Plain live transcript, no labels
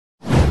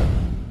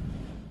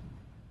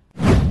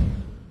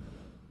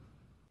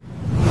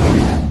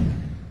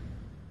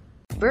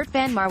Bert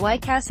van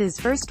Marwijk has his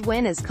first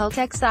win as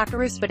Caltex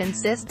Socceroos but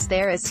insists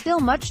there is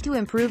still much to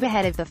improve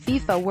ahead of the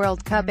FIFA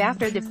World Cup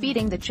after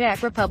defeating the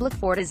Czech Republic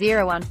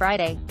 4-0 on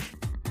Friday.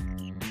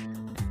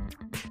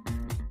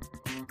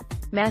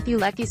 Mathew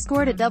Leckie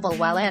scored a double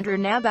while Andrew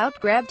Nabbout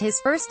grabbed his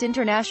first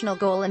international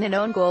goal and an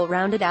own goal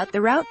rounded out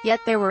the rout, yet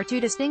there were two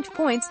distinct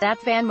points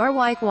that Van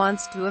Marwijk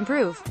wants to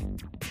improve.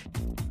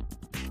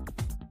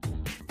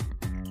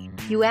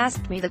 You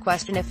asked me the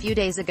question a few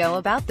days ago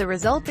about the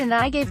result and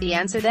I gave the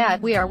answer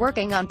that we are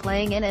working on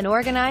playing in an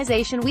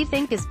organization we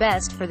think is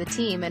best for the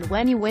team, and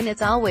when you win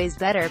it's always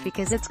better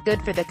because it's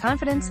good for the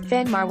confidence,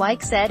 Van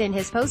Marwijk said in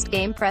his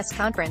post-game press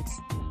conference.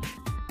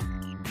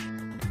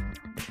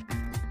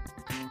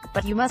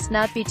 But you must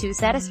not be too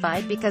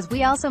satisfied because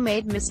we also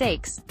made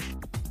mistakes.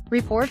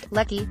 Report,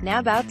 Leckie,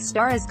 Nabbout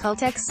star as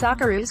Caltex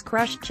Socceroos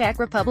crushed Czech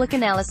Republic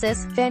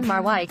analysis, Van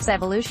Marwijk's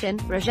evolution,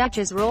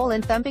 Rajac's role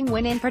in thumping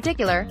win in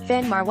particular.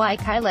 Van Marwijk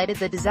highlighted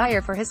the desire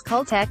for his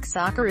Caltex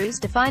Socceroos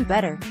to find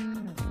better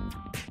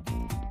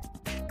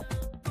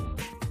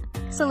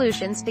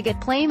solutions to get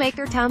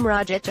playmaker Tom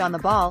Rajic on the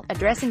ball,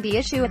 addressing the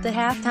issue at the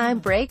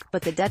halftime break,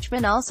 but the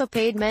Dutchman also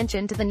paid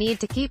mention to the need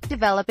to keep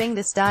developing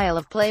the style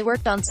of play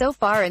worked on so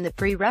far in the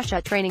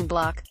pre-Russia training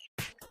block.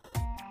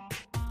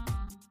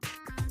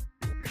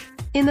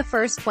 In the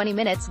first 20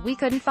 minutes we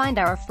couldn't find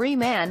our free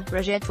man,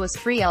 Rajic was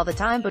free all the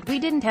time but we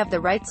didn't have the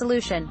right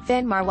solution,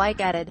 Van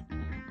Marwijk added.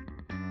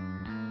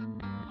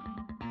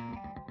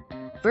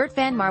 Bert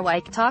van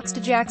Marwijk talks to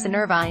Jackson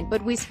Irvine,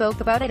 but we spoke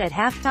about it at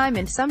halftime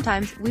and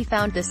sometimes we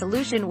found the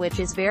solution, which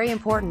is very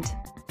important.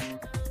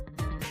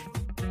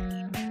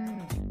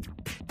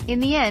 In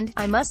the end,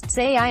 I must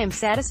say I am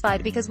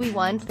satisfied because we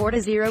won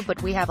 4-0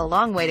 but we have a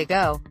long way to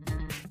go.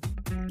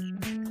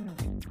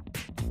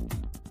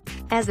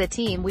 As a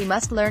team we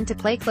must learn to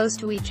play close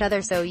to each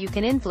other so you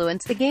can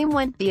influence the game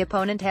when the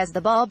opponent has the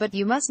ball, but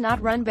you must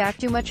not run back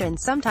too much, and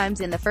sometimes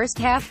in the first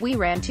half we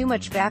ran too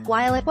much back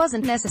while it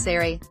wasn't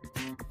necessary.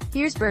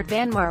 Here's Bert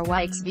van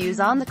Marwijk's views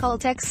on the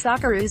Caltex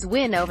Socceroos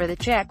win over the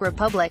Czech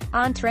Republic.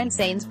 On Trent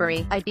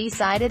Sainsbury, I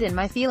decided in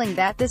my feeling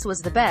that this was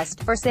the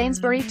best for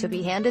Sainsbury to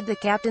be handed the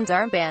captain's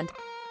armband.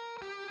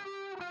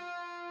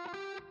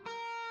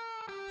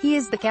 He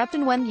is the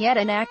captain when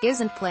Jedinak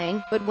isn't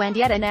playing, but when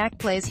Jedinak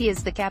plays he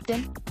is the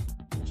captain.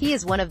 He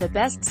is one of the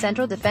best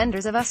central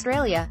defenders of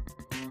Australia.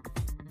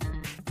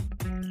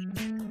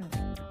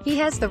 He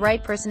has the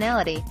right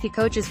personality, he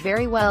coaches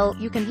very well,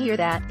 you can hear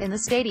that in the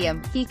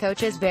stadium, he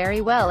coaches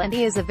very well and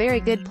he is a very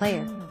good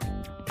player.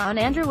 On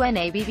Andrew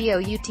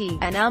Nabbout,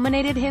 I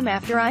nominated him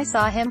after I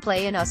saw him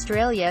play in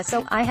Australia,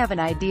 so I have an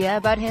idea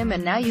about him,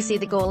 and now you see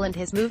the goal and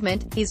his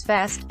movement, he's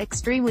fast,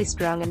 extremely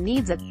strong and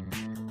needs it.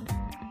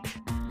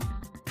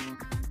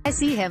 I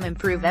see him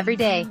improve every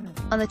day.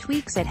 On the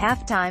tweaks at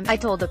halftime, I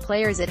told the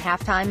players at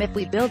halftime if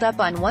we build up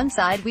on one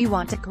side we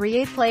want to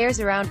create players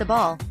around the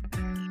ball.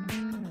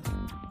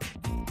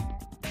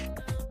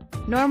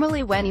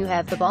 Normally when you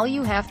have the ball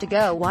you have to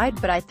go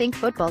wide, but I think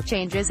football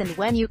changes and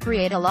when you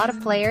create a lot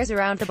of players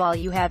around the ball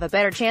you have a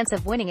better chance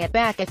of winning it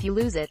back if you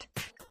lose it.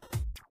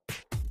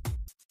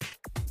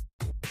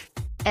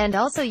 And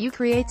also you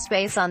create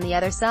space on the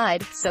other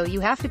side, so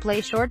you have to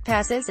play short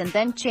passes and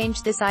then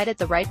change the side at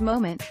the right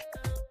moment.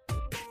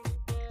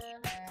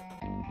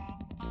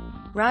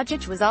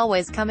 Rajic was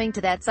always coming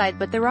to that side,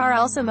 but there are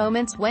also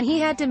moments when he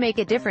had to make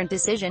a different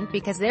decision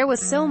because there was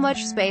so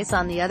much space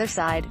on the other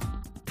side.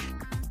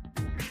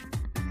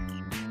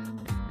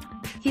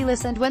 He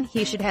listened when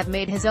he should have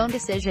made his own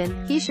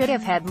decision, he should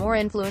have had more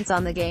influence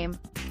on the game.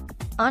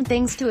 On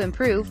things to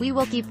improve, we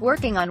will keep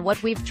working on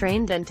what we've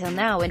trained until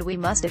now and we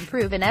must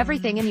improve in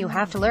everything, and you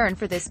have to learn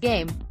for this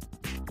game.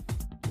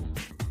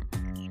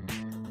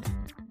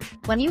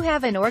 When you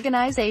have an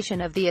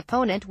organization of the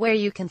opponent where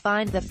you can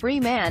find the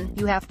free man,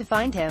 you have to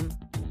find him.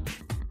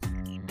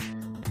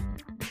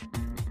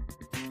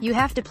 You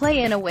have to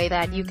play in a way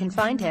that you can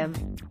find him.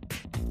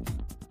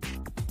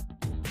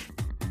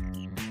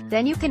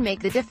 Then you can make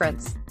the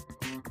difference.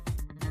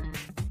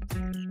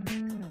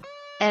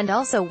 And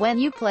also when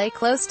you play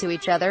close to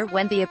each other,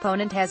 when the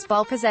opponent has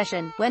ball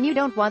possession, when you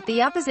don't want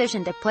the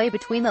opposition to play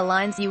between the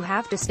lines you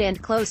have to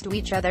stand close to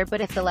each other,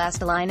 but if the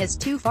last line is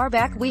too far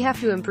back we have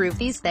to improve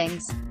these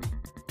things.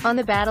 On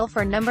the battle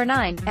for number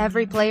 9,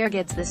 every player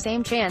gets the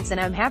same chance and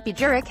I'm happy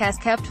Jurek has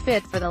kept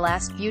fit for the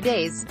last few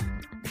days.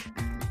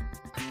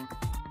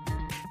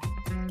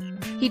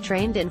 He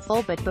trained in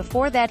full, but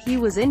before that he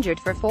was injured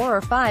for 4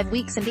 or 5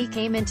 weeks and he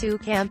came into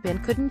camp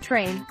and couldn't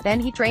train, then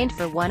he trained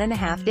for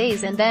 1.5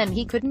 days and then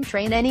he couldn't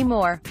train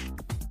anymore.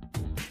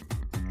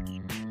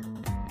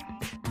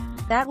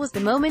 That was the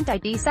moment I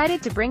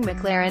decided to bring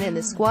McLaren in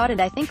the squad, and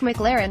I think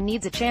McLaren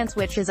needs a chance,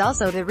 which is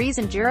also the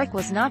reason Jurek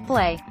was not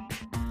play.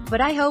 But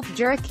I hope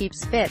Jurek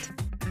keeps fit.